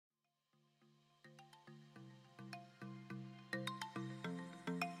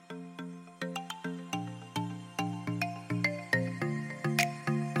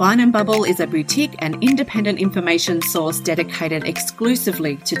Vine and Bubble is a boutique and independent information source dedicated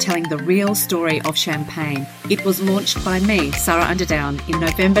exclusively to telling the real story of champagne. It was launched by me, Sarah Underdown, in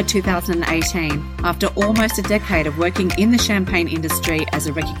November 2018 after almost a decade of working in the champagne industry as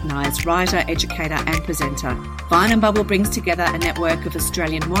a recognised writer, educator and presenter. Vine and Bubble brings together a network of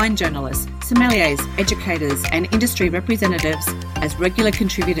Australian wine journalists, sommeliers, educators and industry representatives as regular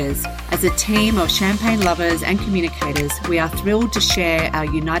contributors. As a team of champagne lovers and communicators, we are thrilled to share our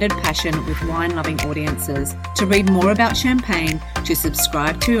united passion with wine-loving audiences. To read more about champagne, to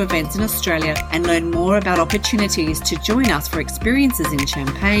subscribe to events in Australia and learn more about opportunities to join us for experiences in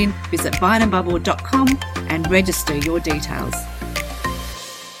Champagne, visit vineandbubble.com and register your details.